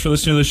 thanks so much for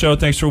listening to the show.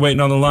 Thanks for waiting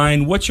on the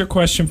line. What's your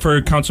question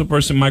for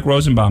Councilperson Mike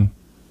Rosenbaum?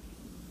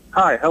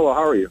 Hi, hello,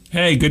 how are you?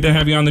 Hey, good to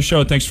have you on the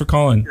show. Thanks for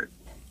calling.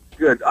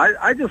 Good.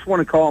 I just want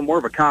to call him more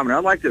of a comment.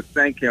 I'd like to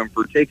thank him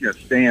for taking a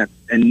stance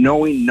and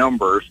knowing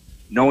numbers,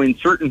 knowing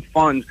certain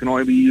funds can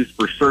only be used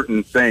for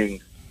certain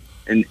things.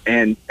 And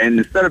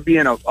instead of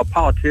being a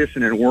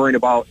politician and worrying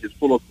about his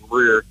political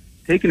career,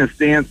 taking a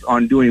stance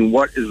on doing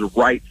what is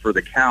right for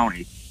the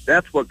county,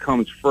 that's what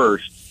comes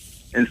first.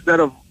 Instead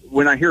of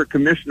when I hear a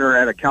commissioner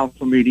at a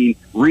council meeting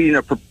reading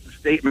a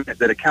statement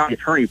that a county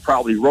attorney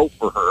probably wrote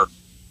for her,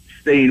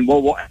 saying, well,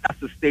 we'll ask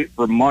the state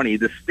for money.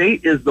 The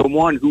state is the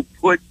one who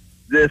put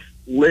this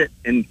lit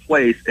in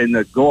place and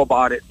to go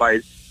about it by,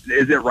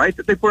 is it right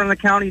that they put it in the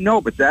county?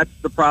 No, but that's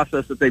the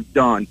process that they've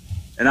done.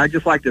 And I'd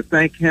just like to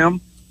thank him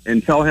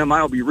and tell him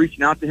I'll be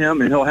reaching out to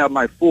him and he'll have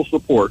my full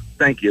support.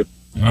 Thank you.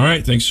 All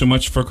right. Thanks so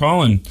much for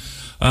calling.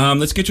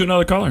 Let's get to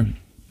another caller.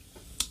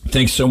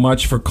 Thanks so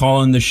much for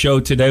calling the show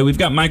today. We've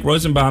got Mike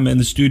Rosenbaum in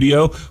the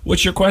studio.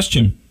 What's your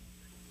question?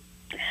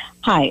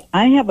 Hi,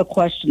 I have a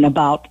question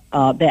about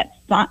that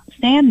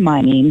sand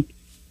mining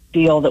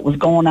deal that was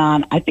going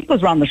on. I think it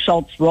was around the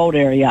Schultz Road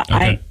area.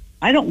 Okay.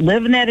 I don't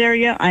live in that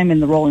area. I'm in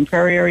the Rolling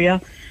Prairie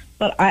area.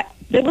 But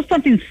there was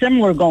something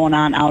similar going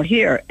on out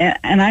here.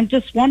 And I'm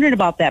just wondering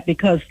about that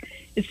because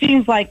it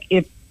seems like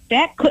if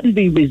that couldn't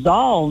be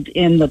resolved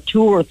in the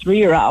 2 or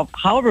 3 or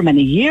however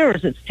many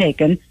years it's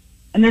taken,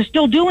 and they're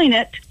still doing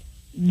it,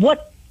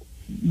 what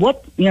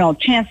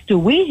chance do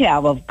we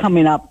have of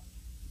coming up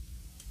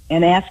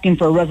and asking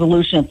for a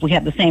resolution if we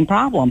have the same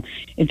problem?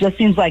 It just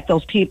seems like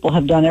those people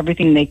have done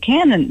everything they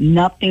can and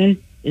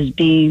nothing is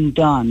being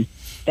done.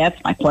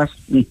 That's my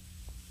question.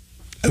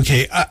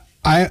 Okay,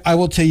 I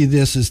will tell you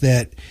this, is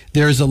that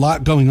there's a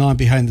lot going on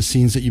behind the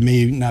scenes that you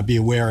may not be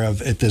aware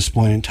of at this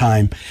point in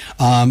time.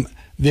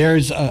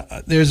 there's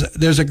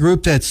a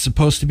group that's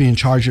supposed to be in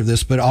charge of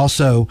this, but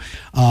also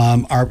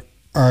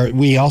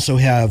we also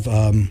have.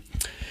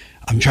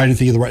 I'm trying to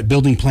think of the right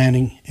building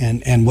planning,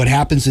 and what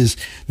happens is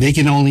they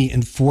can only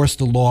enforce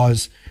the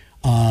laws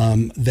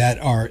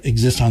that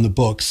exist on the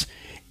books.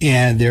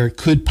 And there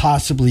could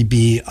possibly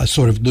be a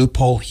sort of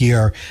loophole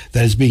here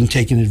that is being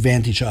taken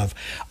advantage of.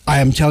 I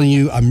am telling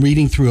you, I'm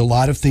reading through a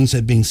lot of things that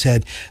are being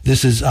said.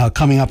 This is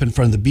coming up in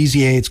front of the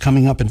BZA. It's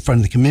coming up in front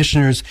of the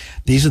commissioners.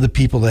 These are the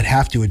people that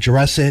have to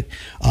address it.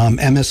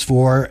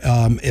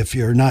 MS4, if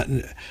you're not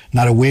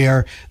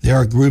aware,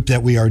 they're a group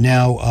that we are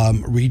now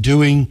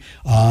redoing.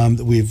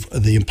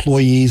 The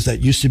employees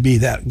that used to be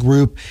that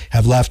group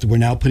have left. We're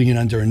now putting it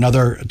under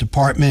another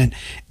department.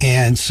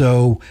 And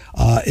so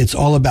it's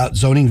all about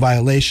zoning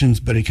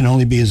violations, but it can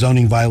only be a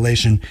zoning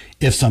violation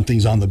if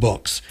something's on the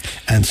books.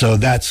 And so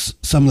that's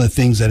some of the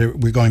things that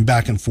we're going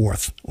back and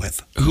forth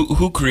with.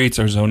 Who creates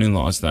our zoning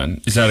laws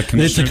then? Is that a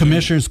commissioner? It's the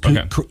commissioners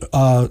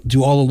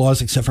do all the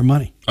laws except for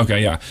money.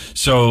 Okay, yeah.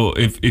 So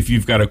if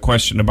you've got a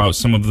question about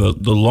some of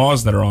the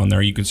laws that are on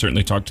there, you can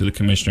certainly talk to the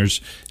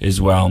commissioners as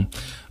well.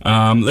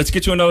 Let's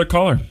get to another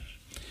caller.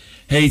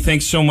 Hey,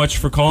 thanks so much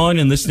for calling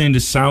and listening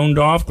to Sound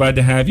Off. Glad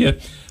to have you.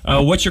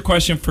 What's your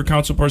question for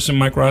Councilperson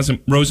Mike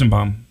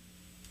Rosenbaum?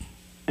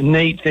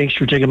 Nate, thanks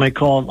for taking my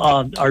call.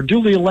 Our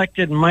duly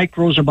elected Mike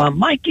Rosenbaum.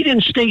 Mike, you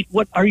didn't state,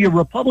 what are you,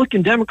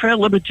 Republican, Democrat,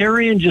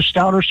 Libertarian, just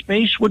outer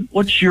space?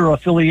 What's your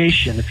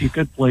affiliation, if you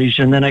could, please?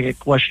 And then I get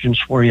questions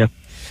for you.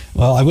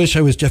 Well, I wish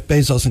I was Jeff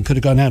Bezos and could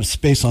have gone out of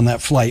space on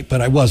that flight,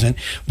 but I wasn't.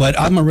 But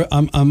I'm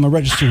a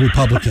registered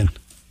Republican.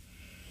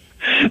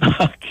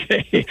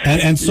 Okay.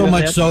 And so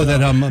much so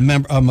that I'm a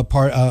member. I'm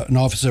an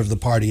officer of the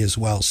party as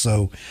well.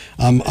 So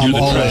You're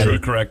the treasurer,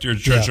 correct? You're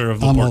treasurer of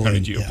the LaPorte County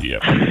GOP.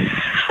 Yeah.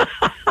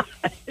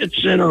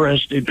 It's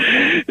interesting.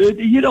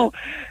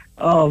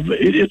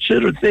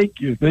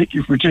 Thank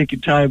you for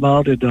taking time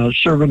out and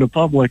serving the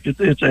public.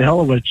 It's a hell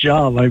of a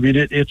job. I mean,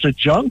 it's a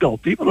jungle.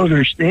 People don't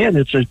understand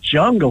it's a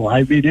jungle.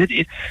 I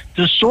mean,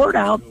 to sort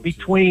out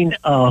between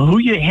who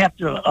you have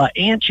to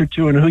answer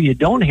to and who you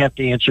don't have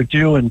to answer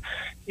to, and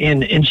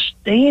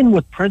staying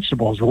with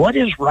principles. What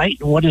is right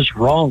and what is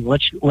wrong?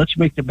 Let's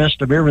make the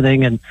best of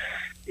everything.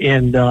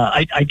 And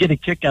I get a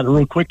kick out of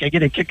real quick. I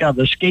get a kick out of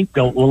the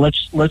scapegoat. Well,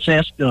 let's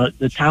ask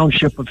the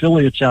township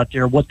affiliates out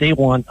there what they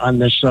want on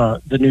this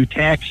the new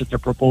tax that they're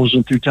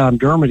proposing through Tom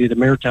Dermody, the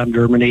Mayor Tom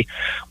Dermody.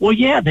 Well,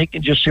 yeah, they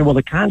can just say, well,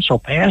 the council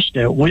passed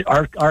it.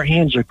 Our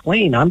hands are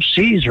clean. I'm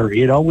Caesar.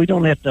 We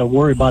don't have to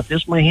worry about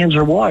this. My hands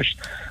are washed.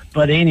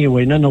 But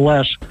anyway,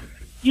 nonetheless,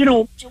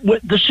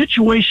 the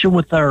situation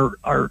with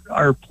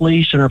our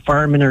police and our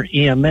firemen or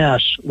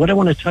EMS. What I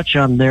want to touch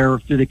on there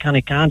through the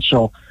county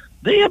council.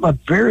 They have a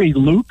very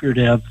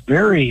lucrative,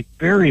 very,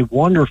 very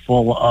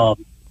wonderful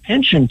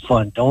pension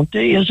fund, don't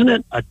they? Isn't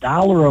it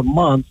 $1 a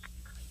month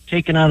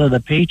taken out of the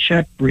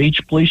paycheck for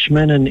each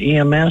policeman and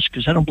EMS?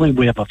 Because I don't believe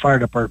we have a fire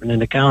department in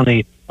the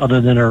county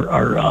other than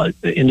our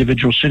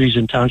individual cities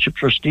and township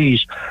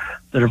trustees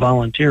that are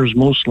volunteers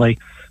mostly.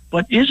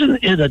 But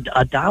isn't it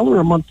 $1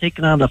 a month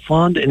taken out of the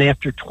fund, and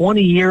after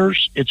 20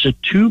 years, it's a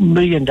 $2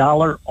 million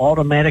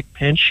automatic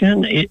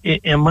pension?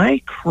 Am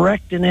I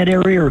correct in that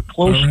area or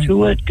close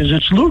to it? Because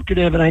it's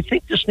lucrative, and I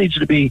think this needs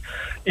to be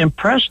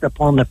impressed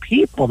upon the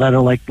people that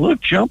are like,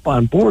 look, jump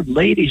on board,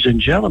 ladies and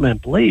gentlemen,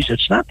 please.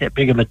 It's not that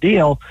big of a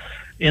deal.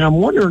 And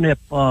I'm wondering if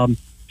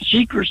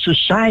secret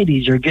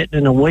societies are getting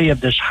in the way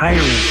of this hiring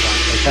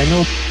process. I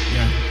know...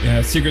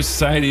 Yeah, secret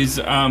societies.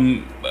 Talk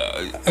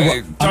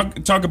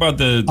about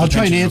the I'll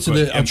try and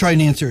answer I'll try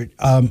and answer it.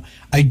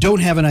 I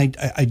don't have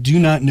I do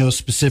not know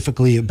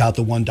specifically about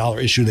the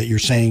 $1 issue that you're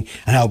saying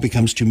and how it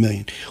becomes $2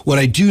 million. What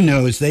I do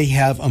know is they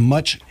have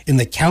in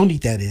the county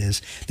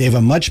they have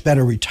a much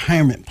better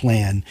retirement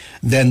plan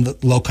than the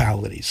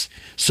localities.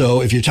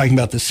 So if you're talking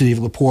about the city of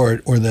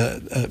LaPorte or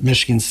the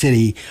Michigan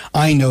City,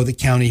 I know the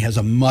county has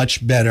a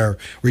much better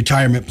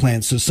retirement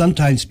plan. So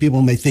sometimes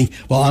people may think,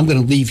 well, I'm going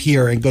to leave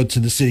here and go to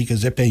the city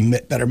because they're paying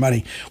better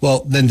money.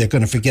 Well, then they're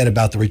going to forget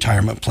about the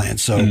retirement plan.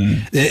 So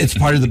it's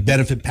part of the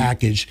benefit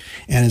package.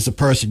 And as a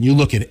person, you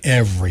look at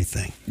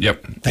everything.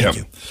 Yep. Thank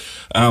you.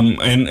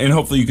 And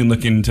hopefully you can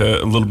look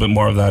into a little bit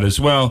more of that as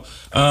well.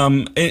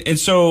 And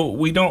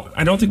so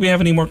I don't think we have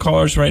any more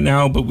callers right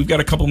now, but we've got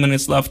a couple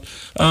minutes left.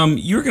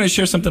 You're going to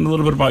share something a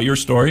little bit about your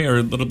story or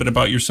a little bit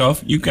about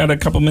yourself. You've got a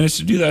couple minutes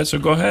to do that, so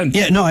go ahead.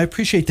 Yeah, no, I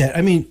appreciate that.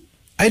 I mean,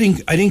 I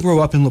didn't grow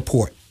up in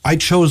LaPorte. I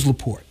chose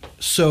LaPorte.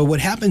 So what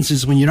happens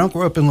is when you don't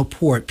grow up in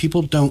LaPorte,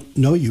 people don't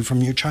know you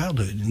from your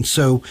childhood. And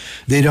so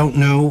they don't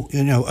know,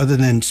 other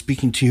than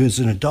speaking to you as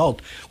an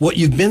adult, what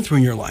you've been through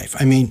in your life.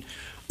 I mean,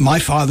 my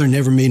father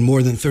never made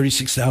more than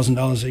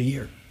 $36,000 a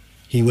year.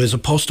 He was a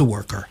postal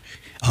worker.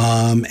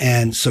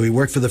 And so he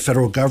worked for the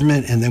federal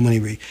government. And then when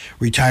he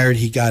retired,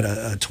 he got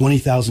a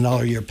 $20,000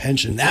 a year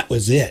pension. That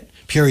was it,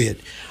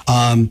 period.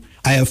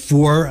 I have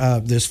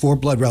there's 4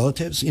 blood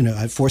relatives. I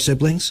have 4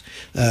 siblings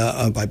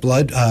by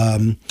blood.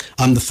 I'm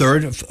the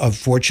third of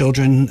 4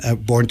 children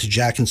born to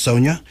Jack and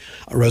Sonia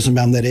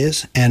Rosenbaum, that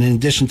is. And in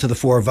addition to the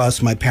 4 of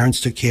us, my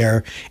parents took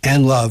care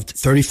and loved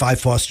 35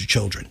 foster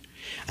children.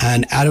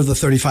 And out of the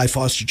 35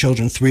 foster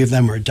children, 3 of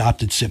them are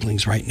adopted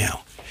siblings right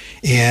now.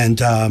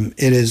 And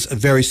it is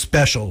very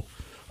special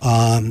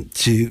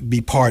to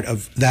be part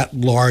of that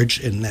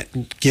large and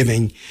that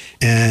giving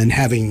and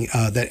having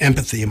that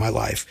empathy in my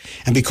life.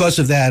 And because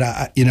of that,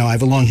 I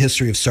have a long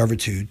history of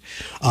servitude.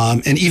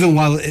 And even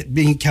while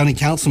being county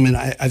councilman,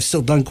 I've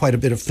still done quite a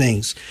bit of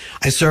things.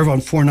 I serve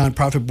on 4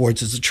 nonprofit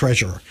boards as a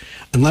treasurer.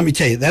 And let me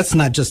tell you, that's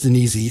not just an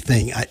easy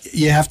thing.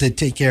 You have to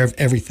take care of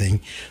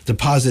everything: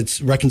 deposits,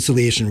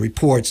 reconciliation,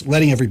 reports,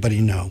 letting everybody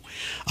know.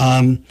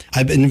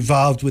 I've been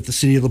involved with the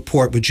city of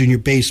LaPorte with junior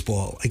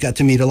baseball. I got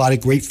to meet a lot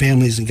of great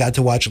families and got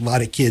to watch a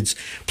lot of kids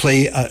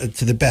play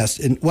to the best.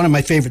 And one of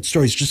my favorite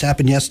stories just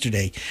happened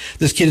yesterday.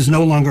 This kid is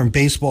no longer in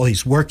baseball.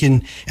 He's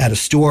working at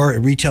a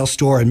retail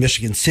store in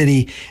Michigan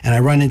City. And I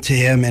run into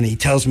him and he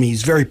tells me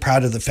he's very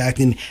proud of the fact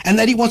and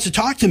that he wants to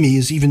talk to me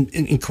is even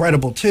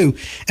incredible too.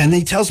 And then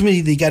he tells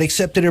me that he got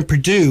accepted in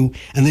Purdue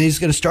and then he's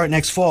going to start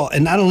next fall.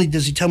 And not only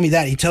does he tell me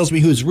that, he tells me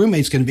who his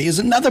roommate's going to be is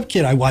another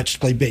kid I watched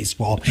play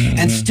baseball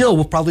and still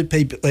will probably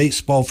play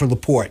baseball for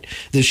LaPorte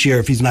this year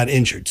if he's not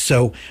injured.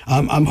 So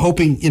I'm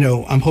hoping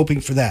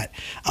for that.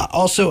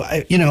 Also,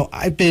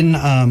 I've been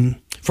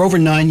for over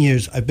 9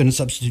 years, I've been a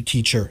substitute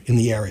teacher in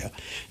the area.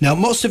 Now,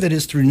 most of it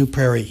is through New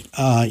Prairie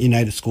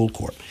United School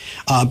Corp.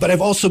 But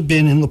I've also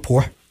been in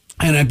LaPorte.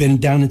 And I've been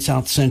down in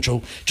South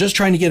Central just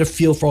trying to get a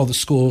feel for all the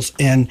schools.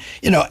 And,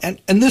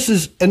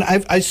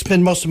 I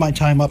spend most of my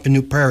time up in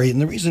New Prairie.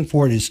 And the reason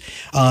for it is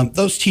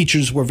those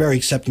teachers were very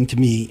accepting to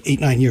me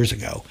 8-9 years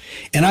ago.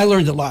 And I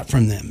learned a lot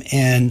from them.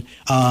 And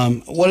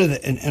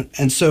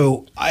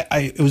so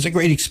it was a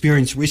great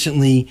experience.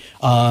 Recently,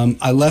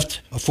 I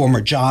left a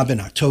former job in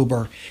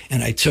October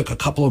and I took a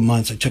couple of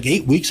months. I took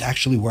 8 weeks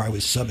actually where I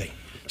was subbing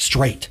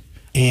straight.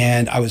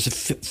 And I was a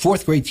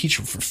 4th grade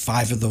teacher for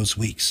 5 of those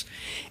weeks.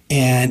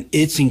 And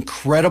it's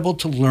incredible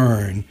to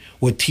learn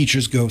what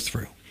teachers go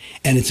through.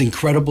 And it's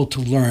incredible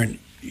to learn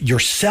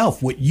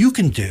yourself what you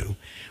can do.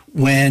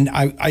 When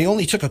I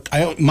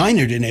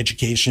minored in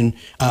education,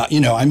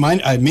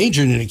 I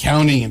majored in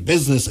accounting and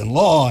business and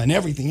law and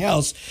everything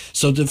else.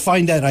 So to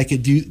find out I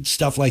could do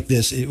stuff like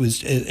this, it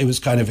was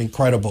kind of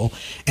incredible.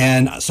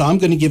 And so I'm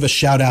going to give a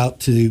shout out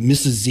to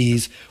Mrs.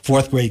 Z's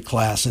 4th grade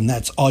class, and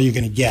that's all you're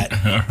going to get.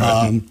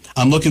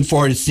 I'm looking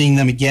forward to seeing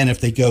them again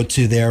if they go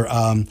to their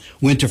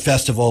winter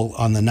festival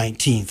on the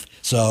 19th.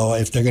 So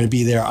if they're going to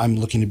be there, I'm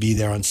looking to be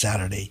there on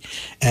Saturday.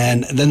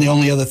 And then the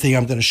only other thing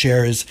I'm going to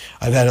share is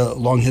I've had a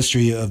long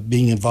history of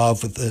being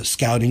involved with the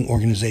scouting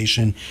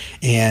organization.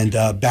 And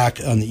back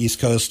on the East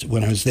Coast,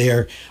 when I was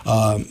there,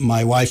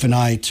 my wife and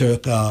I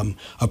took a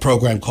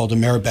program called a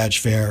Merit Badge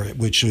Fair,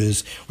 which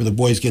is where the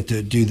boys get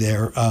to do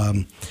their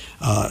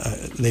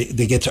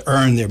they get to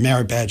earn their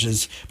merit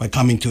badges by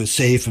coming to a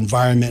safe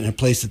environment and a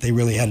place that they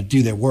really had to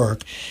do their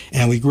work.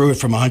 And we grew it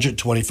from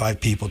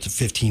 125 people to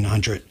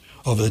 1,500.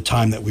 Over the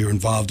time that we were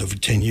involved over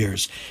 10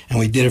 years. And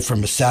we did it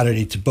from a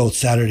Saturday to both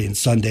Saturday and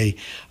Sunday.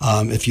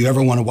 If you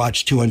ever want to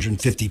watch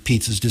 250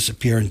 pizzas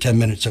disappear in 10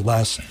 minutes or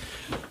less,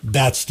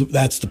 that's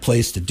the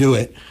place to do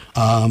it.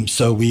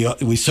 So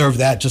we served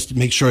that just to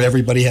make sure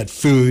everybody had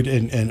food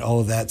and all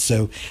of that.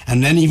 So,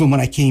 and then even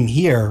when I came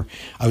here,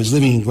 I was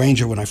living in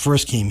Granger when I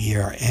first came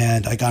here,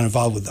 and I got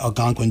involved with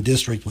Algonquin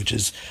District, which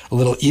is a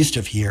little east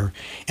of here,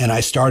 and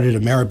I started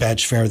a Merit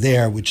Badge Fair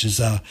there, which is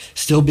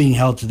still being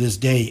held to this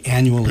day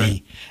annually.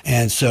 Okay.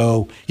 And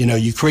so,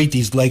 you create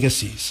these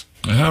legacies.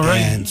 All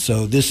right. And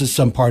so this is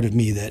some part of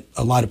me that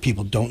a lot of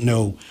people don't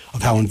know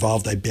of how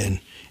involved I've been.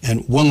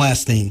 And one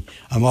last thing,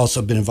 I've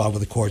also been involved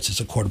with the courts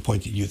as a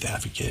court-appointed youth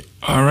advocate.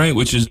 All right,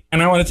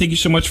 and I want to thank you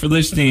so much for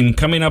listening.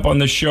 Coming up on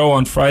the show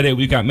on Friday,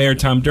 we've got Mayor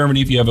Tom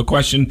Dermody. If you have a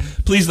question,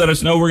 please let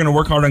us know. We're going to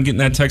work hard on getting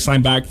that text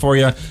line back for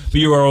you. But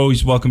you are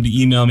always welcome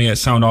to email me at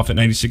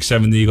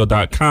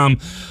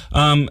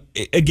soundoff@967theeagle.com.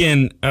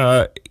 Again,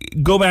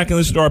 go back and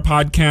listen to our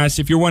podcast.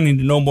 If you're wanting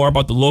to know more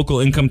about the local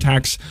income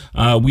tax,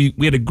 we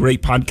had a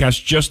great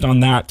podcast just on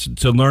that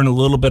to learn a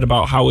little bit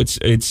about how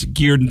it's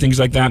geared and things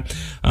like that.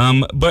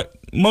 But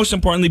most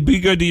importantly, be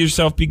good to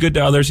yourself, be good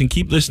to others, and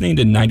keep listening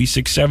to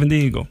 96.7 The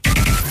Eagle.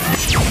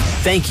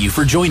 Thank you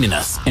for joining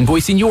us and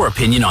voicing your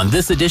opinion on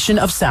this edition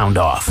of Sound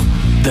Off.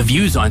 The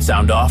views on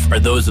Sound Off are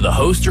those of the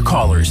host or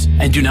callers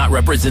and do not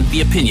represent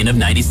the opinion of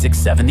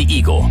 96.7 The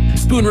Eagle,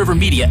 Spoon River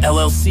Media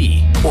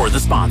LLC, or the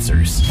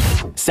sponsors.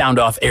 Sound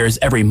Off airs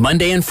every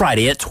Monday and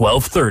Friday at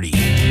 12:30.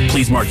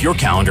 Please mark your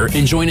calendar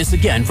and join us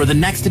again for the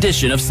next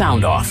edition of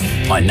Sound Off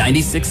on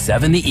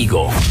 96.7 The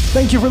Eagle.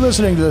 Thank you for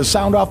listening to the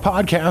Sound Off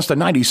podcast at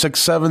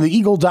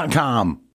 96.7theeagle.com.